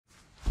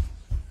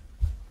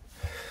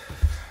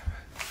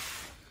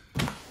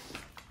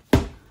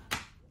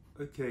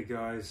Okay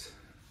guys,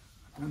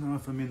 I don't know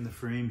if I'm in the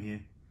frame here.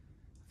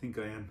 I think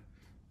I am.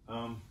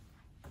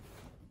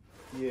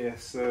 Yeah,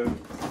 so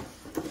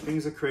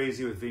things are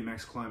crazy with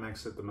Vmax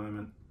Climax at the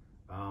moment.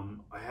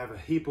 I have a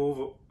heap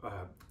ordered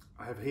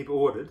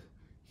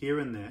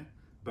here and there,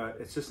 but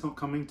it's just not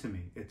coming to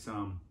me. It's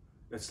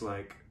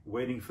like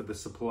waiting for the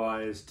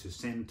suppliers to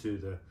send to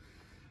the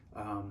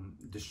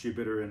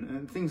distributor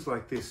and things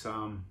like this.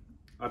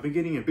 I've been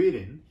getting a bit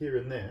in here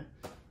and there,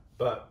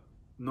 but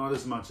not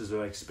as much as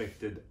I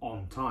expected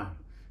on time.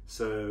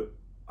 So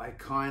I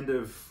kind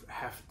of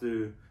have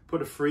to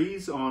put a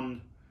freeze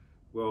on,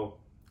 well,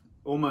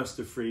 almost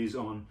a freeze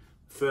on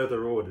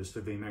further orders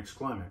for Vmax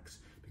Climax,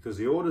 because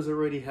the orders I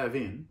already have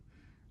in,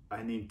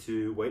 I need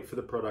to wait for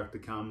the product to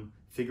come,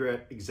 figure out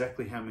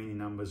exactly how many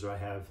numbers I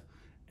have,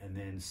 and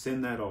then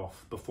send that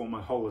off before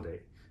my holiday.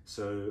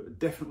 So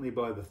definitely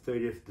by the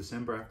 30th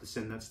December, I have to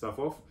send that stuff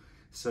off.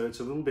 So it's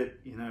a little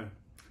bit, you know,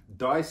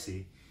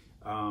 dicey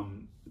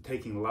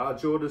taking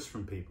large orders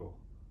from people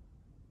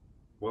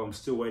while I'm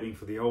still waiting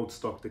for the old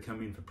stock to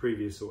come in for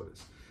previous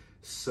orders.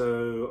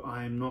 So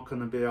I'm not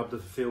going to be able to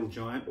fulfill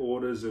giant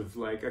orders of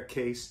like a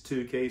case,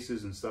 2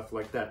 cases and stuff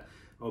like that.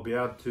 I'll be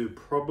able to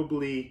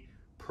probably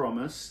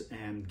promise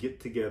and get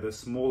together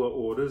smaller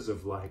orders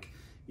of like,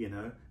 you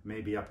know,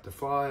 maybe up to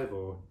 5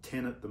 or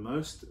 10 at the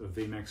most of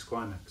Vmax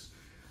Climax.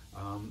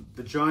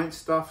 The giant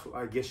stuff,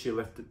 I guess you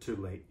left it too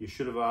late. You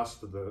should have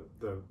asked for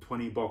the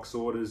 20 box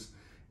orders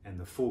and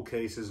the full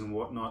cases and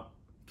whatnot.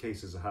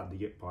 Cases are hard to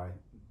get by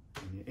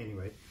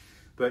anyway,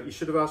 but you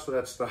should have asked for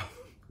that stuff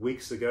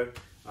weeks ago.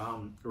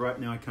 Right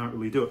now I can't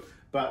really do it,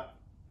 but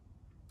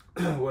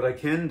what I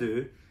can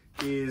do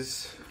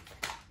is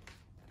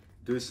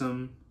do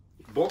some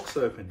box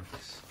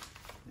openings.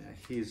 Now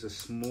here's a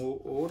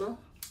small order.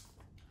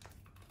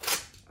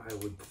 I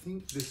would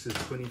think this is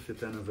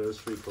 25th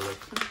anniversary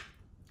collection.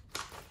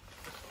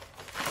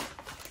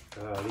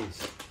 It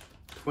is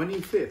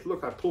 25th.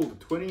 Look, I pulled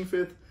the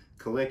 25th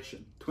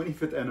collection,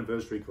 25th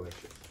anniversary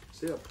collection.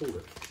 See, I pulled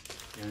it,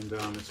 and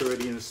it's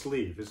already in a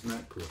sleeve. Isn't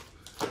that cool?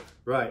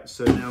 Right,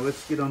 so now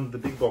let's get on to the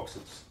big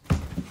boxes.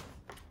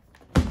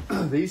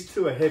 These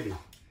two are heavy,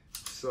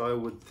 so I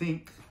would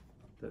think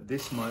that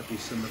this might be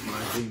some of my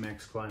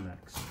Vmax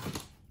Climax.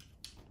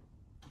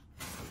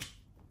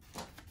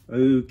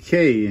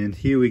 Okay, and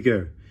here we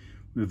go.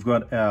 We've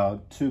got our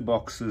 2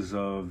 boxes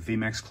of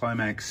Vmax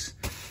Climax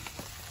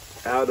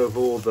out of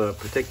all the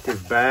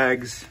protective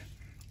bags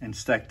and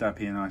stacked up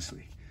here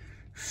nicely.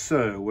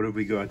 So what have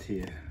we got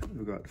here?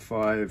 We've got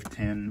 5,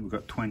 10, we've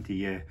got 20,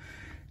 yeah.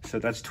 So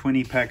that's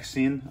 20 packs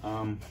in,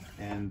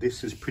 and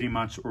this is pretty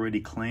much already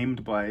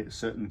claimed by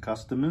certain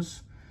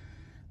customers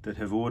that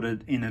have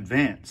ordered in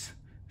advance.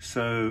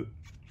 So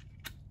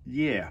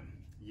yeah,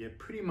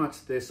 pretty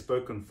much they're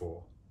spoken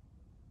for.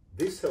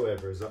 This,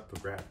 however, is up for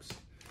grabs.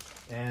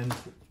 And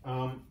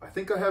I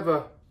think I have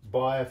a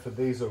buyer for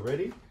these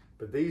already,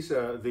 but these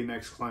are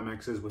Vmax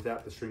Climaxes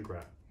without the shrink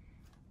wrap.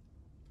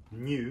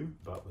 New,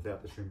 but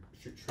without the shrink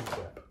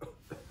wrap.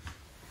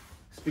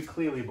 Speak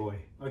clearly, boy.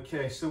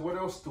 Okay, so what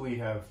else do we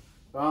have?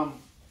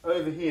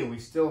 Over here, we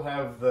still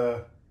have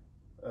the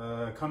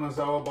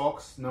Kanazawa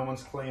box. No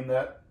one's claimed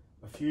that.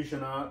 A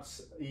Fusion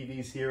Arts,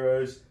 Eevees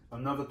Heroes,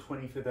 another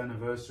 25th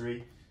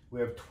anniversary.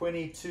 We have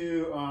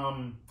 22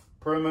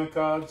 promo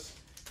cards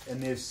and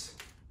this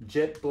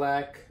Jet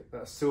Black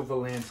Silver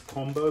Lance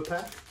combo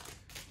pack.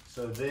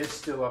 So they're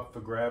still up for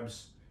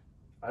grabs.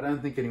 I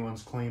don't think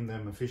anyone's claimed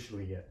them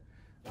officially yet.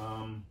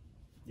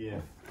 Yeah,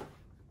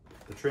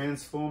 the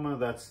Transformer,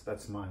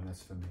 that's mine,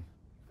 that's for me.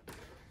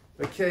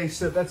 Okay,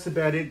 so that's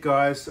about it,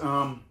 guys.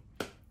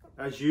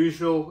 As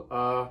usual,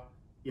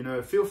 you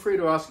know, feel free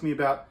to ask me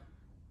about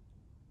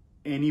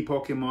any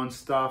Pokemon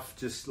stuff.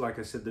 Just like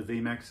I said, the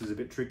Vmax is a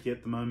bit tricky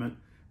at the moment.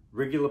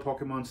 Regular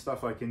Pokemon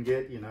stuff I can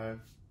get, you know,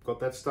 got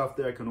that stuff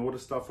there. I can order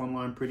stuff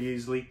online pretty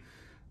easily.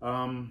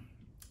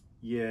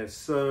 Yeah,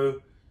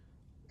 so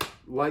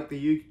like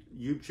the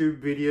YouTube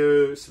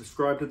video,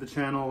 subscribe to the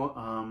channel,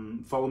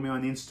 follow me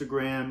on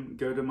Instagram,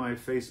 go to my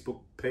Facebook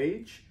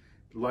page,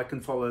 like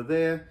and follow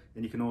there,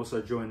 and you can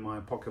also join my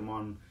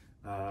Pokemon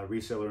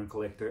reseller and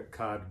collector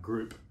card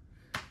group.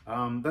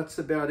 That's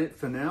about it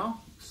for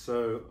now.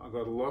 So I've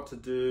got a lot to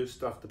do,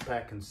 stuff to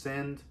pack and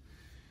send.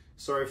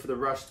 Sorry for the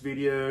rushed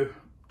video,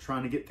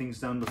 trying to get things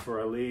done before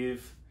I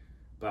leave,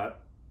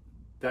 but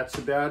that's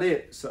about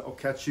it. So I'll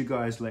catch you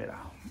guys later.